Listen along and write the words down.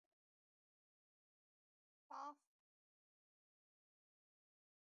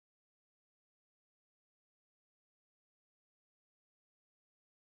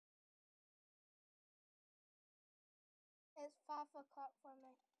It's 5 o'clock for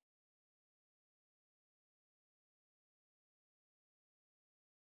me.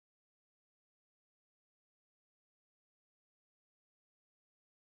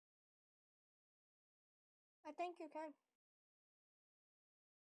 I think you can.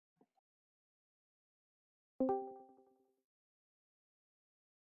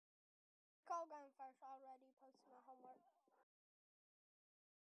 Call going first already. Posted my homework.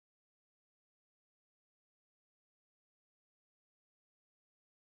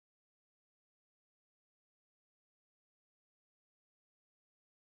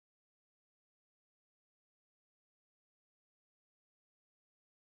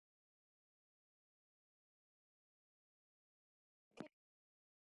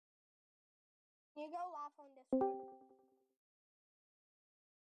 Can you go live on Discord?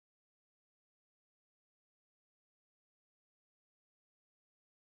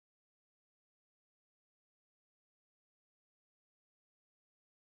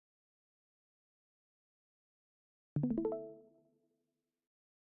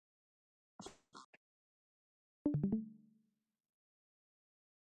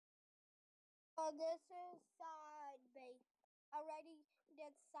 This is side B. Already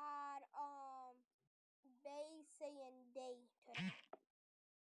did side B, C, and D today.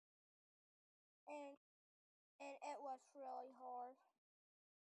 And it was really hard.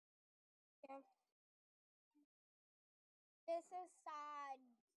 Yeah. This is side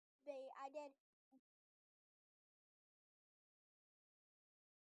B. I did.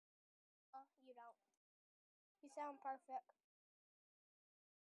 You don't. You sound perfect.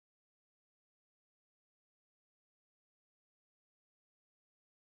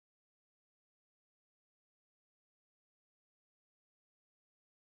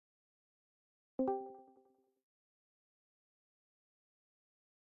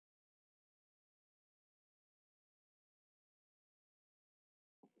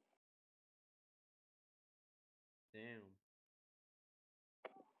 Damn.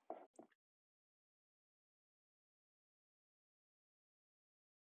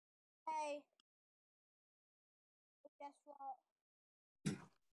 Hey, guess what?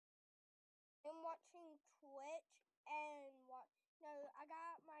 I'm watching Twitch and what? No, I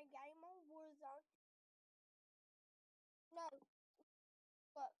got my game on Warzone. No,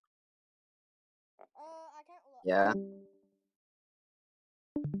 look. I can't look. Yeah.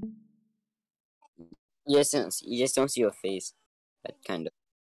 You just don't see your face. That kind of.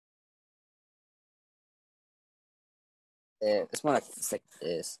 It's more like it's like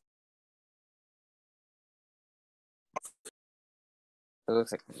this. It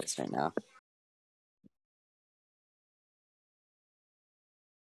looks like this right now.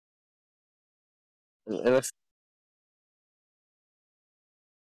 It looks.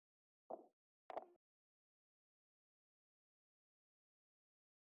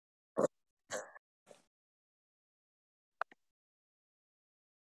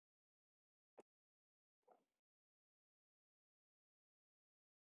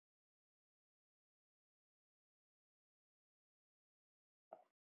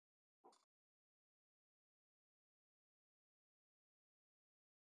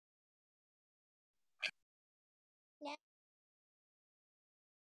 Yeah.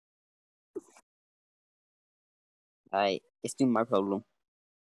 It's not my problem.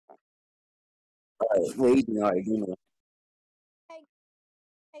 What you doing? Alright, you know. Hey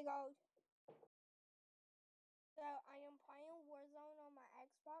guys. So I am playing Warzone on my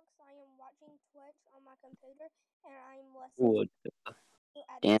Xbox. I am watching Twitch on my computer, and I'm listening Good. to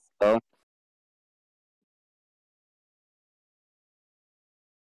at Dance. the Oh,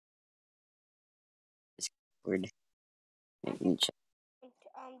 it's weird. Let me check.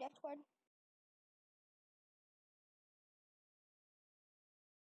 Discord.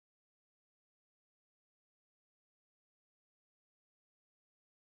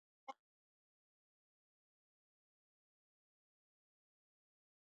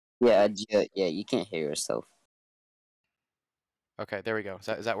 Yeah, you can't hear yourself. Okay, there we go.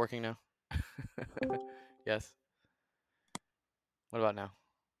 Is that working now? Yes. What about now?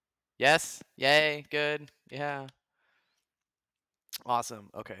 Yes. Yay. Good. Yeah. Awesome.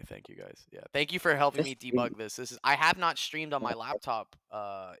 Okay. Thank you guys. Yeah. Thank you for helping me debug this. I have not streamed on my laptop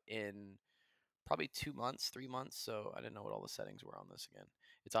in probably 2 months, 3 months, so I didn't know what all the settings were on this again.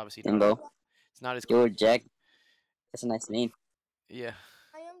 It's obviously not Timbo. it's not as Yo, quick. Jack. That's a nice name. Yeah.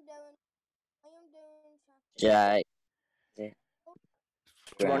 I am doing something. Jack.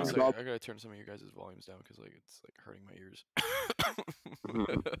 Hold on a Ground. second. I gotta turn some of your guys' volumes down because like it's like hurting my ears.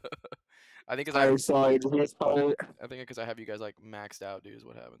 I think because I think because I have you guys like maxed out, dude, is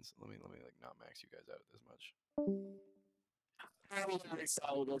what happens. Let me like not max you guys out as much.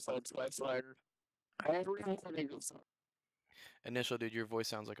 Initial, dude, your voice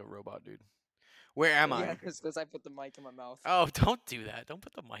sounds like a robot, dude. Where am I? Yeah, because I put the mic in my mouth. Oh, don't do that. Don't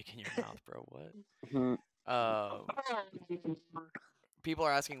put the mic in your mouth, bro. What? Mhm. People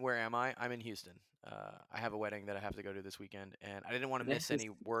are asking where am I? I'm in Houston. I have a wedding that I have to go to this weekend, and I didn't want to miss This is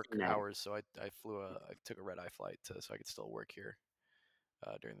any work nice. hours, so I took a red-eye flight so I could still work here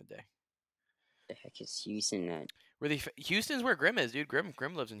during the day. The heck is Houston at? Houston's where Grim is, dude. Grim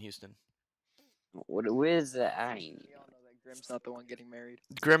lives in Houston. Where's the I? We all know that Grim's not the one getting married.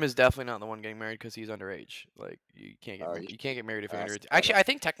 Grim is definitely not the one getting married because he's underage. Like you can't get Oh, you can't get married if you're that's underage. Actually, I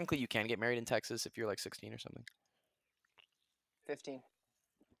think technically you can get married in Texas if you're like 16 or something. 15.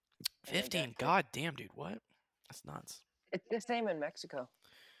 I think 15. actually. God damn, dude. What? That's nuts. It's the same in Mexico.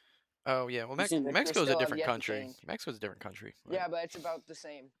 Oh yeah. Well, Houston- They're Mexico's a still different yet to country. change. Mexico's a different country. Like, Yeah, but it's about the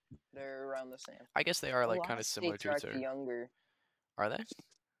same. They're around the same. I guess they are A like lot kind of of similar states to are each other. actually younger. Are they?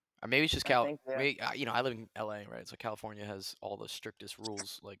 Or maybe it's just I think they are. Maybe, I live in LA, right? So California has all the strictest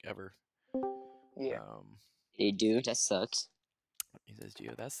rules like ever. Yeah. They do. That sucks. He says,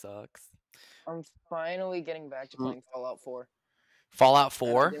 "Gio, that sucks." I'm finally getting back to Mm. playing Fallout 4. Fallout and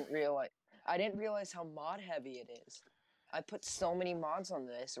 4. I didn't realize how mod heavy it is. I put so many mods on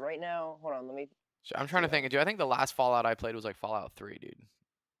this. Right now, hold on, let me. I'm trying to think. Dude, I think the last Fallout I played was like Fallout 3, dude.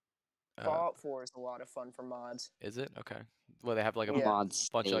 Fallout 4 is a lot of fun for mods. Is it? Okay. Well, they have like a Yeah. Mods.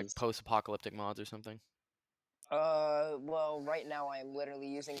 bunch of like is- post-apocalyptic mods or something. Well, right now I am literally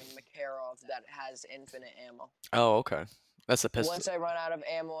using a Makarov that has infinite ammo. Oh, okay. That's the pistol. Once I run out of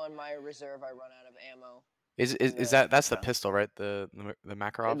ammo in my reserve, I run out of ammo. Is that's the pistol, right? The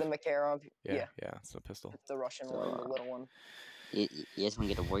Makarov? The Makarov. Yeah, it's a pistol. It's the Russian So, one, the little one. You guys want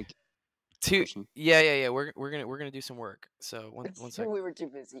to get to work? Two. Question. Yeah. We're gonna do some work. So one second. We were too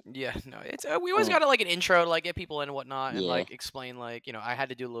busy. Yeah, no, it's we always Oh. got like an intro to like get people in and whatnot, and Yeah. like explain like I had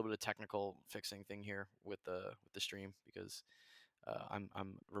to do a little bit of technical fixing thing here with the stream because I'm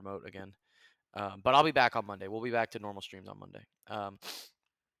remote again, but I'll be back on Monday. We'll be back to normal streams on Monday.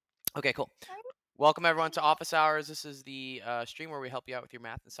 Okay, cool. Welcome everyone to Office Hours. This is the stream where we help you out with your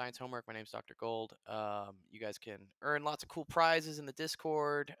math and science homework. My name's Dr. Gold. You guys can earn lots of cool prizes in the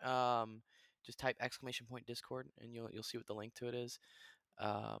Discord. Just type !Discord and you'll see what the link to it is.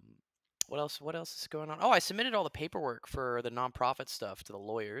 What else is going on? Oh, I submitted all the paperwork for the nonprofit stuff to the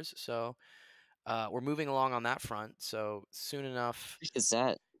lawyers. So we're moving along on that front. So soon enough. Is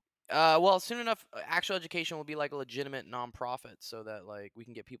that? Well, soon enough, Actual Education will be like a legitimate nonprofit, so that like we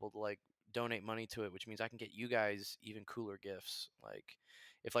can get people to like donate money to it, which means I can get you guys even cooler gifts. Like,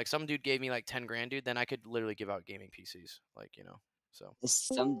 if like some dude gave me like 10 grand, dude, then I could literally give out gaming PCs. Like, so Is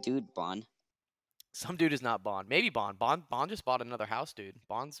some dude Bond? some dude is not Bond. Maybe Bond. Bond just bought another house, dude.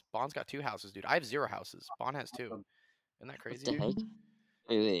 Bond's got 2 houses, dude. I have 0 houses. Bond has 2. Isn't that What crazy, the dude? heck?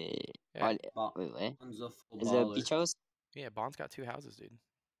 Wait. Yeah. Wait. Bond's a full Is it baller. Bichos? Yeah, Bond's got 2 houses, dude.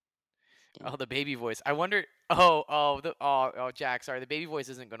 Damn. Oh, the baby voice. I wonder. Jack. Sorry, the baby voice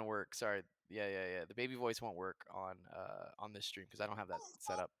isn't gonna work. Sorry. Yeah. The baby voice won't work on this stream because I don't have that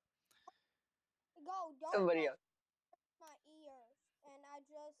set up. Go, don't Somebody hurt else. my ears. And I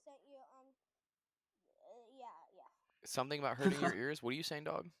just sent you yeah. Something about hurting your ears. What are you saying,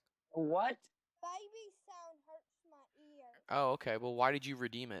 dog? What? Baby sound hurts my ears. Oh, okay. Well, why did you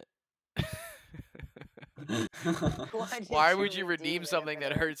redeem it? Did Why would you redeem it, something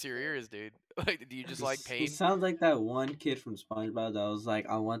that man? hurts your ears, dude? Like, do you just like He pain? sounds like that one kid from SpongeBob that was like,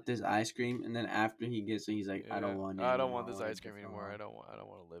 "I want this ice cream," and then after he gets it, he's like, "I don't Yeah. want it. I don't anymore. want this wanna ice cream get anymore. some." I don't want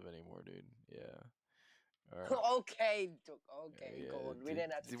to live anymore, dude. Yeah. All right. Okay, Yeah, Gold. We dude.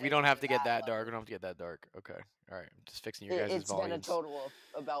 didn't have to. We take don't it have to get that level. dark. We don't have to get that dark. Okay. All right. I'm just fixing your guys' It's been a volumes. total of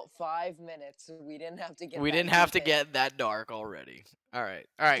about 5 minutes. We didn't have to get. We that didn't have to detailed. get that dark already. All right.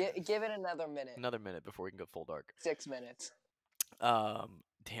 All right. Give it another minute. Another minute before we can go full dark. 6 minutes.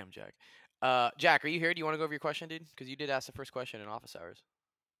 Damn, Jack. Jack, are you here? Do you want to go over your question, dude? Because you did ask the first question in office hours.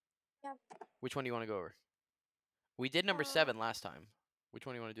 Yeah. Which one do you want to go over? We did number 7 last time. Which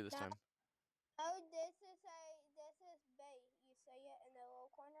one do you want to do this No. time? Oh, this is B. You see it in the little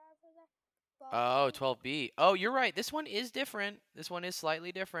corner over there? Oh, 12B. Oh, you're right. This one is different. This one is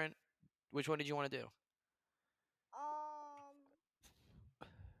slightly different. Which one did you want to do?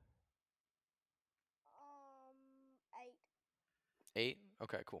 8. 8?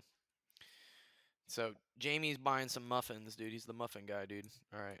 Okay, cool. So Jamie's buying some muffins, dude. He's the muffin guy, dude.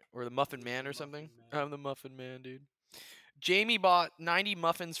 All right, or the muffin man or something. I'm the muffin man, dude. Jamie bought 90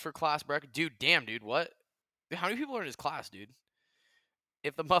 muffins for class breakfast. Dude, damn, dude, what? How many people are in his class, dude?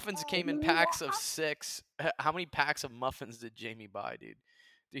 If the muffins came in packs of 6, how many packs of muffins did Jamie buy, dude?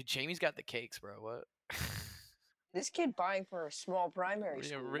 Dude, Jamie's got the cakes, bro. What? This kid buying for a small primary Yeah,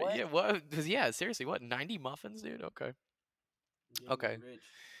 school. What? yeah, what? Yeah, seriously, what? 90 muffins, dude? Okay. Getting Okay. rich.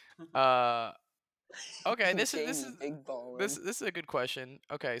 Okay. This is Jamie, big ballin'. this is a good question.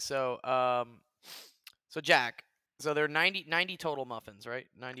 Okay, so Jack, so there are 90 total muffins, right?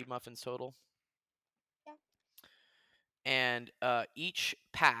 90 muffins total. Yeah. And each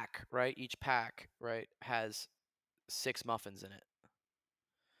pack, right? Each pack, right, has 6 muffins in it.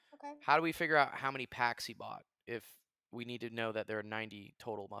 Okay. How do we figure out how many packs he bought if we need to know that there are 90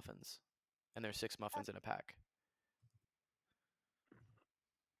 total muffins and there's 6 muffins in a pack?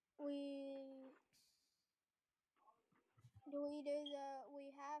 We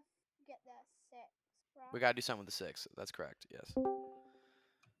have to get the 6, bro. We gotta do something with the 6. That's correct. Yes. And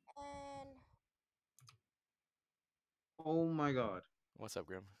Oh my god. What's up,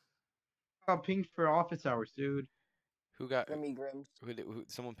 Grim? I got pinged for office hours, dude. Who got? Grimmy Grims.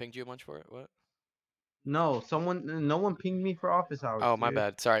 Someone pinged you a bunch for it? What? No one pinged me for office hours. Oh, my dude.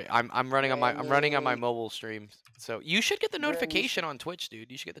 bad. Sorry. I'm running on my Grimmy. mobile stream. So you should get the Grim, you notification on Twitch,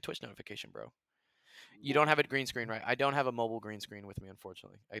 dude. You should get the Twitch notification, bro. You don't have a green screen, right? I don't have a mobile green screen with me,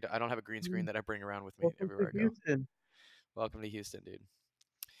 unfortunately. I don't have a green screen that I bring around with me Welcome everywhere to I go. Houston. Welcome to Houston, dude.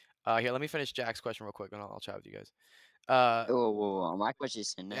 Here, let me finish Jack's question real quick, and I'll chat with you guys. Whoa. My question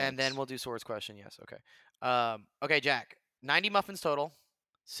is next. And then we'll do Sword's question. Yes, okay. Okay, Jack. 90 muffins total.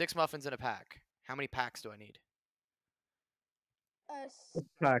 6 muffins in a pack. How many packs do I need?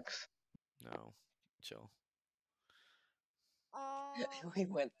 Facts. No, chill. We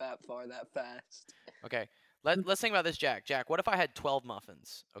went that far that fast. Okay, let's think about this, Jack. Jack, what if I had 12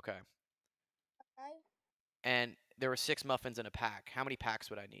 muffins? Okay. Okay. And there were 6 muffins in a pack. How many packs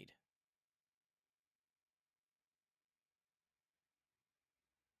would I need?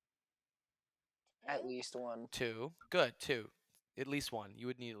 At least one. 2. Good, 2. At least 1. You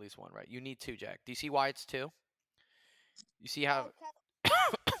would need at least 1, right? You need 2, Jack. Do you see why it's 2? You see how?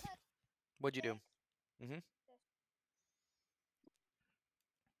 What'd you do?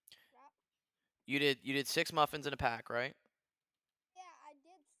 You did 6 muffins in a pack, right? Yeah, I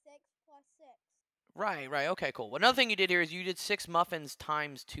did 6 plus 6. Right. Okay, cool. Well, another thing you did here is you did 6 muffins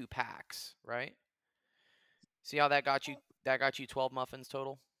times 2 packs, right? See how that got you? That got you 12 muffins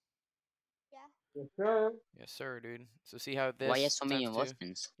total. Yeah. Yes, sir. Yes, sir, dude. So see how this Why you have so many times 2?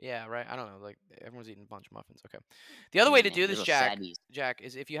 muffins? Yeah, right. I don't know. Like everyone's eating a bunch of muffins. Okay. The other way to Man, do this, little Jack, fatties.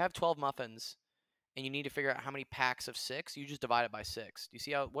 is if you have 12 muffins and you need to figure out how many packs of 6, you just divide it by 6. Do you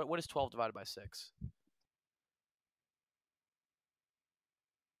see how? What is 12 divided by 6?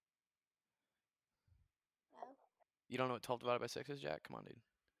 No. You don't know what 12 divided by 6 is, Jack? Come on, dude.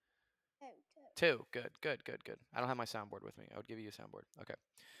 2. 2. Good. I don't have my soundboard with me. I would give you a soundboard. Okay.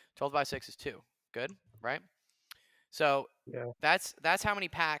 12 by 6 is 2. Good, right? So Yeah. that's how many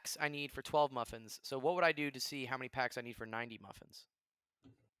packs I need for 12 muffins. So what would I do to see how many packs I need for 90 muffins?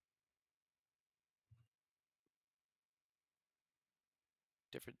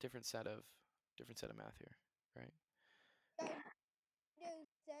 Different set of math here, right? Do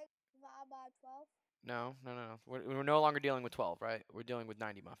 6 divided by 12. No. We're no longer dealing with 12, right? We're dealing with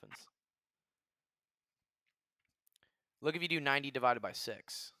 90 muffins. Look if you do 90 divided by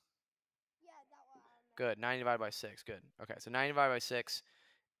 6. Yeah, that one. Good. 90 divided by 6. Good. Okay, so 90 divided by 6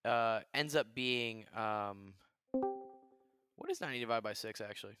 ends up being what is 90 divided by 6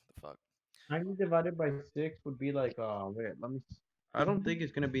 actually? The fuck? 90 divided by 6 would be like, wait, let me. I don't think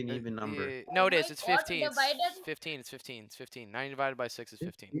it's gonna be an even number. No, Oh it is. my It's God, 15. divided- 15. 90 divided by 6 is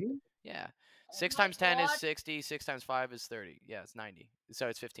 15. 15? Yeah. Oh 6 my times 10 is God. 60. 6 times 5 is 30. Yeah, it's 90. So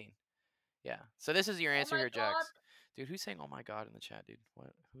it's 15. Yeah. So this is your Oh answer my here, Jax. God. Dude, who's saying "Oh my God" in the chat, dude?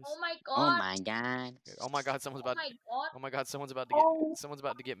 What? Who's? Oh my god. Oh my god. Oh my God! Someone's Oh about. my god. Oh my God! Someone's about to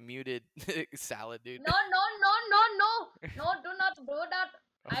get muted. Salad, dude. No. No, do not do that.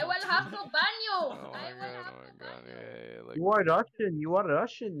 I will have to ban you. Oh I my will God! have Oh to my ban God! you. Yeah, like, You are Russian. You are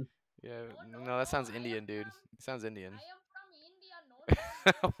Russian. yeah. No, No, that sounds I am Indian, dude. from- It sounds Indian. I am from India.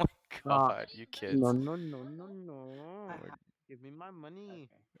 No. Oh my God! You kids. No. Give me my money.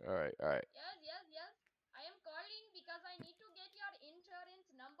 All right. Yes. I am calling because I need to get your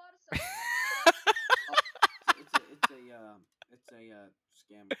insurance number. So It's a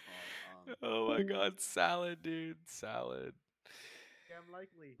scam call. Oh my God! Salad, dude. Salad. Scam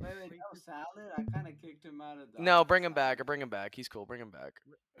likely. Wait, no salad. I kind of kicked him out of the. No, bring him back. Bring him back. He's cool. Bring him back.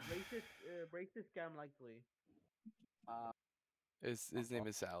 Racist scam likely. His name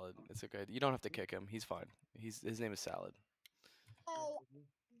is Salad. It's okay. You don't have to kick him. He's fine. His name is Salad. Oh,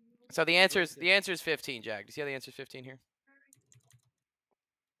 So the answer is 15, Jack. Do you see how the answer is 15 here?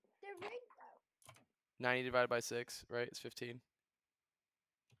 they're rigged though. 90 divided by 6, right? It's 15.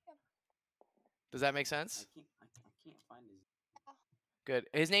 Does that make sense? I can't find his. Good.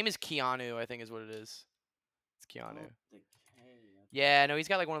 His name is Keanu, I think is what it is. It's Keanu. Oh, the K. Yeah, no, he's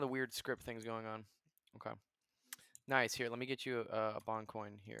got like one of the weird script things going on. Okay. Nice. Here, let me get you a bond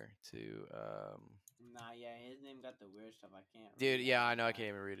coin here to Nah, yeah, his name got the weird stuff. I can't. Dude, read yeah, it. I know I can't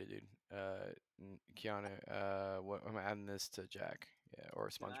even read it, dude. Keanu, what am I adding this to Jack? Yeah, or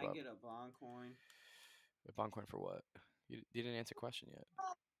Can I SpongeBob. get a bond coin? A bond coin for what? You didn't answer question yet.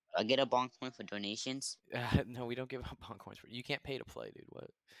 I get a bonk point for donations. No, we don't give out bond coins for. You can't pay to play, dude. What?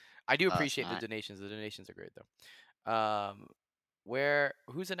 I do it's appreciate the not. donations. The donations are great though.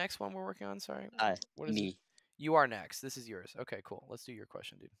 Who's the next one we're working on? Sorry. What is it? Me. You are next. This is yours. Okay, cool. Let's do your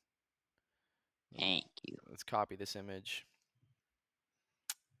question, dude. Thank you. Let's copy this image.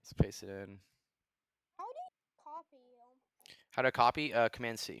 Let's paste it in. How do you copy them? How to copy?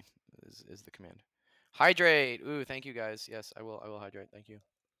 Command C is the command. Hydrate. Ooh, thank you guys. Yes, I will hydrate. Thank you.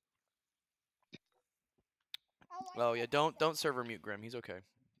 Oh yeah, don't server mute Grim. He's okay.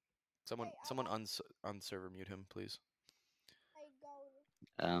 Someone unserver mute him, please.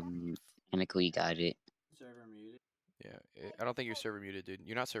 Chemical, you got it. Server muted. Yeah, I don't think you're server muted, dude.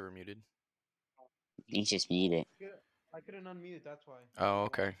 You're not server muted. You just need it. I couldn't unmute. That's why. Oh,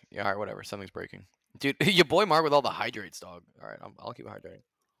 okay. Yeah, all right, whatever. Something's breaking. Dude, your boy Mark with all the hydrates, dog. All right, I'll keep hydrating.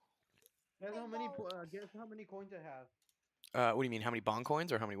 Guess how many coins I have? What do you mean? How many bond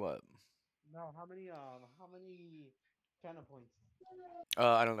coins or how many what? No, how many channel points?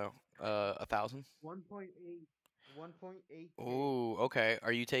 I don't know. 1,000. 1.8. 1.8. Ooh, okay.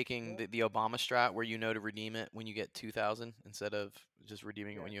 Are you taking the Obama strat where you know to redeem it when you get 2,000 instead of just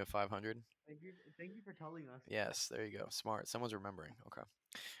redeeming it when you have 500? Thank you for telling us. Yes, there you go. Smart. Someone's remembering. Okay.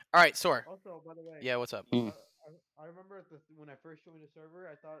 All right, Sor. Also, by the way. Yeah, what's up? I remember when I first joined the server,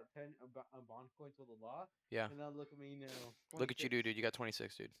 I thought 10 bond coins was a lot. Yeah. And now look at me now. 26. Look at you, dude. You got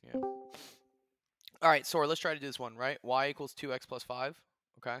 26, dude. Yeah. All right, Sor, let's try to do this one, right? Y equals 2x plus 5.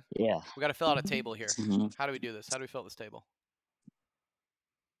 Okay. Yeah. We got to fill out a table here. Mhm. How do we do this? How do we fill out this table?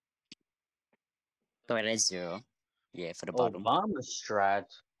 So it is 0. Yeah, for the bottom. Obama strat.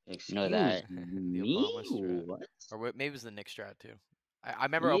 Excuse know that. The me? Obama strat. What? Or maybe it was the Nick strat too. I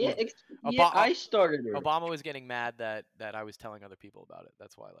remember Yeah, I started it. Obama was getting mad that I was telling other people about it.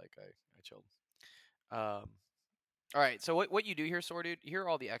 That's why I chilled. All right, so what you do here, Sor, dude, here are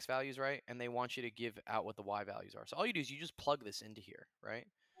all the X values, right? And they want you to give out what the Y values are. So all you do is you just plug this into here, right?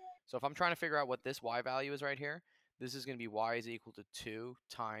 So if I'm trying to figure out what this Y value is right here, this is going to be Y is equal to 2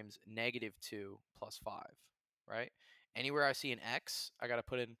 times -2 plus 5, right? Anywhere I see an X, I got to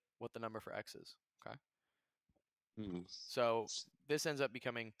put in what the number for X is, okay? So this ends up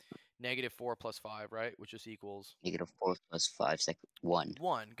becoming -4 plus 5, right? Which just equals... -4 plus 5 is like 1.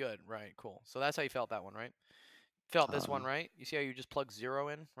 1, good, right, cool. So that's how you felt that one, right? Felt this one, right? You see how you just plug 0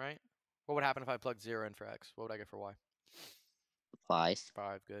 in, right? What would happen if I plugged 0 in for X? What would I get for Y? 5.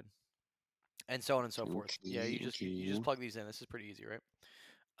 5, good. And so on and so forth. Yeah, you just plug these in. This is pretty easy, right?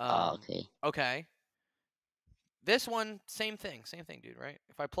 Okay. Okay. This one, same thing, dude, right?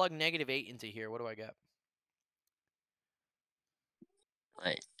 If I plug -8 into here, what do I get?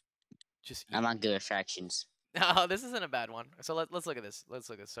 But Just I'm not good at fractions. No, this isn't a bad one. So let's look at this. Let's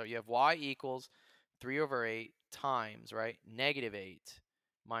look at this. So you have Y equals 3/8 times, right? -8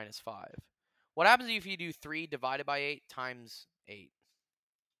 minus 5. What happens if you do 3 divided by 8 times 8?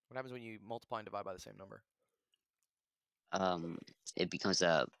 What happens when you multiply and divide by the same number? It becomes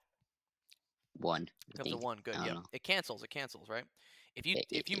a 1. It becomes a 1. Good. I Yeah. don't know. It cancels, right? If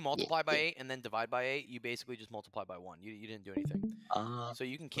you multiply by 8 and then divide by 8, you basically just multiply by 1. You didn't do anything. So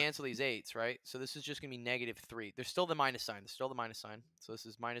you can cancel these 8s, right? So this is just going to be -3. There's still the minus sign. So this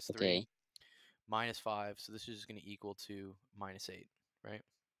is -3 Okay. minus 5. So this is just going to equal to -8, right?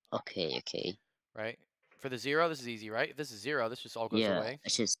 Okay. Right? For the 0, this is easy, right? If this is 0, this just all goes Yeah, away.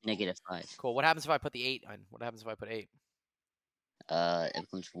 it's just -5. Cool. What happens if I put the 8 in? What happens if I put 8? It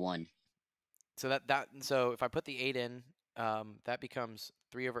becomes 1. So if I put the 8 in, that becomes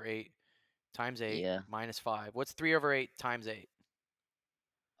 3/8 times 8 Yeah. minus 5. What's 3/8 times 8?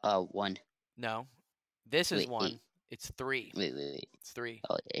 1. No. This is Wait, 1. 8. It's 3. Wait. It's 3.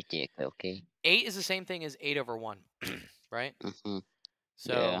 Oh, okay. 8 is the same thing as 8/1, right?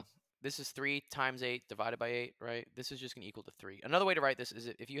 So Yeah. this is 3 times 8 divided by 8, right? This is just going to equal to 3. Another way to write this is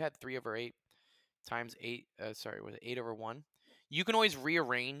if you had 3/8 times 8, was it 8/1? You can always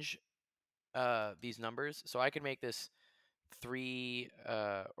rearrange these numbers. So I can make this 3,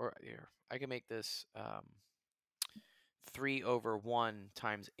 or here, I can make this 3/1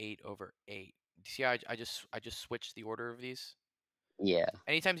 times 8/8. See how I just switched the order of these? Yeah.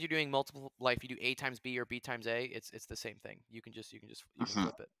 Anytime you're doing multiple, like if you do A times B or B times A, it's the same thing. You can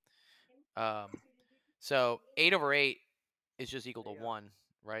flip it. So 8 over 8 is just equal to 1,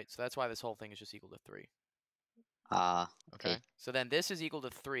 right? So that's why this whole thing is just equal to 3. Okay. So then this is equal to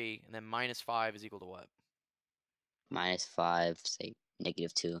 3, and then minus 5 is equal to what? -5, say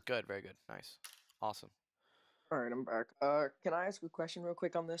 -2. Good, very good. Nice. Awesome. All right, I'm back. Can I ask a question real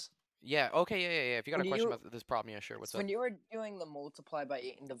quick on this? Yeah, okay, yeah. If you got a When question you- about this problem, yeah, sure. What's up? When you were doing the multiply by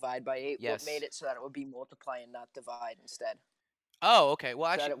 8 and divide by 8, Yes. what made it so that it would be multiply and not divide instead? Oh, okay.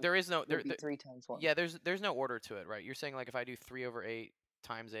 Well, So that actually, it there is no It there, would be there 3 times 1. yeah, there's no order to it, right? You're saying like if I do 3 over 8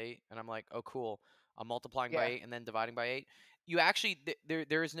 times 8 and I'm like, "Oh, cool. I'm multiplying by Yeah. 8 and then dividing by 8." You actually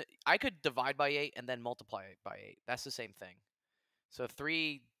there is no, I could divide by 8 and then multiply it by 8. That's the same thing. So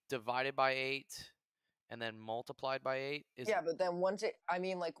 3 divided by 8 and then multiplied by 8 is Yeah, but then once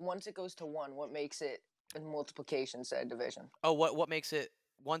it goes to 1, what makes it a multiplication instead of division? Oh, what makes it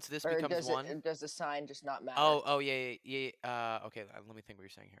once this Or becomes 1? does the sign just not matter? Oh, yeah. Okay, let me think what you're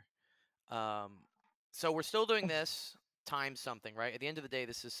saying here. So we're still doing this times something, right? At the end of the day,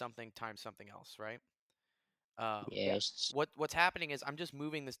 this is something times something else, right? Yes. What's happening is I'm just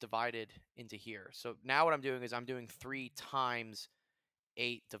moving this divided into here. So now what I'm doing is I'm doing 3 times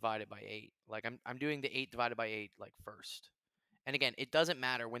 8 divided by 8. Like I'm doing the 8 divided by 8 like first. And again, it doesn't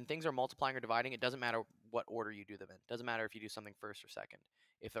matter when things are multiplying or dividing. It doesn't matter what order you do them in. It doesn't matter if you do something first or second.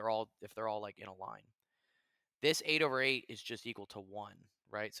 If they're all like in a line. This 8 over 8 is just equal to 1,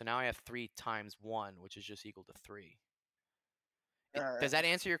 right? So now I have 3 times 1, which is just equal to 3. Alright. Does that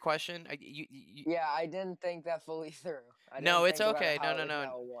answer your question? Yeah, I didn't think that fully through. I No, didn't it's think about okay. how No. it was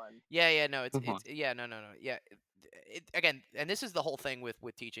now a 1. Yeah, no, it's Uh-huh. yeah, no. Yeah, again, and this is the whole thing with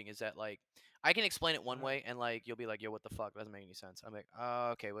teaching is that like I can explain it one way and like you'll be like, yo, what the fuck? That doesn't make any sense. I'm like, oh,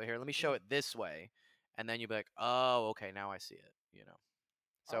 okay, well here, let me show it this way, and then you'll be like, oh, okay, now I see it. You know.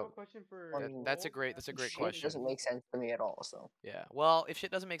 I have a So question for. I mean, that's a great Shit question. doesn't make sense to me at all. So Yeah. Well, if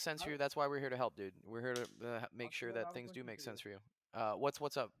shit doesn't make sense for you, that's why we're here to help, dude. We're here to make sure that things do make sense for you.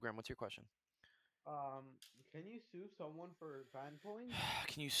 What's up, Graham? What's your question? Can you sue someone for ban coins?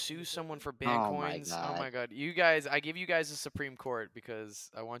 Can you sue someone for ban Oh my coins? Oh God. my god. You guys, I give you guys the Supreme Court because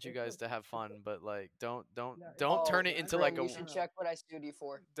I want you guys to have fun, but like don't turn it into like Grim, a you should check what I sued you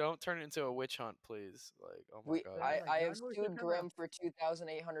for. don't turn it into a witch hunt, please. Like, oh my god. I have sued Grim for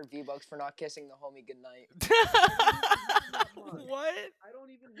 2,800 V-Bucks for not kissing the homie goodnight. What? I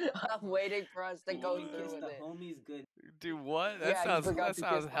don't even. I'm waiting for us to go Only through kiss with the it. homies good. Dude, what? Yeah, he That forgot to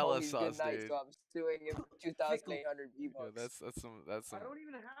sounds kiss the hella homies sus, goodnight, dude. so I'm suing him for 2,800 Yeah, V-Bucks. that's some. I don't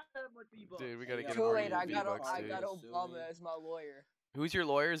even have that much V-Bucks. Dude, we gotta Hey, get yo, him Too our late. I got V-Bucks, I dude. got Suing. Obama as my lawyer. Who's your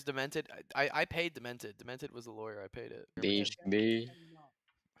lawyer? Is Demented? I paid Demented. Demented was the lawyer. I paid it. B.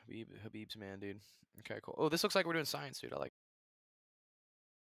 Habib's man, dude. Okay, cool. Oh, this looks like we're doing science, dude. I like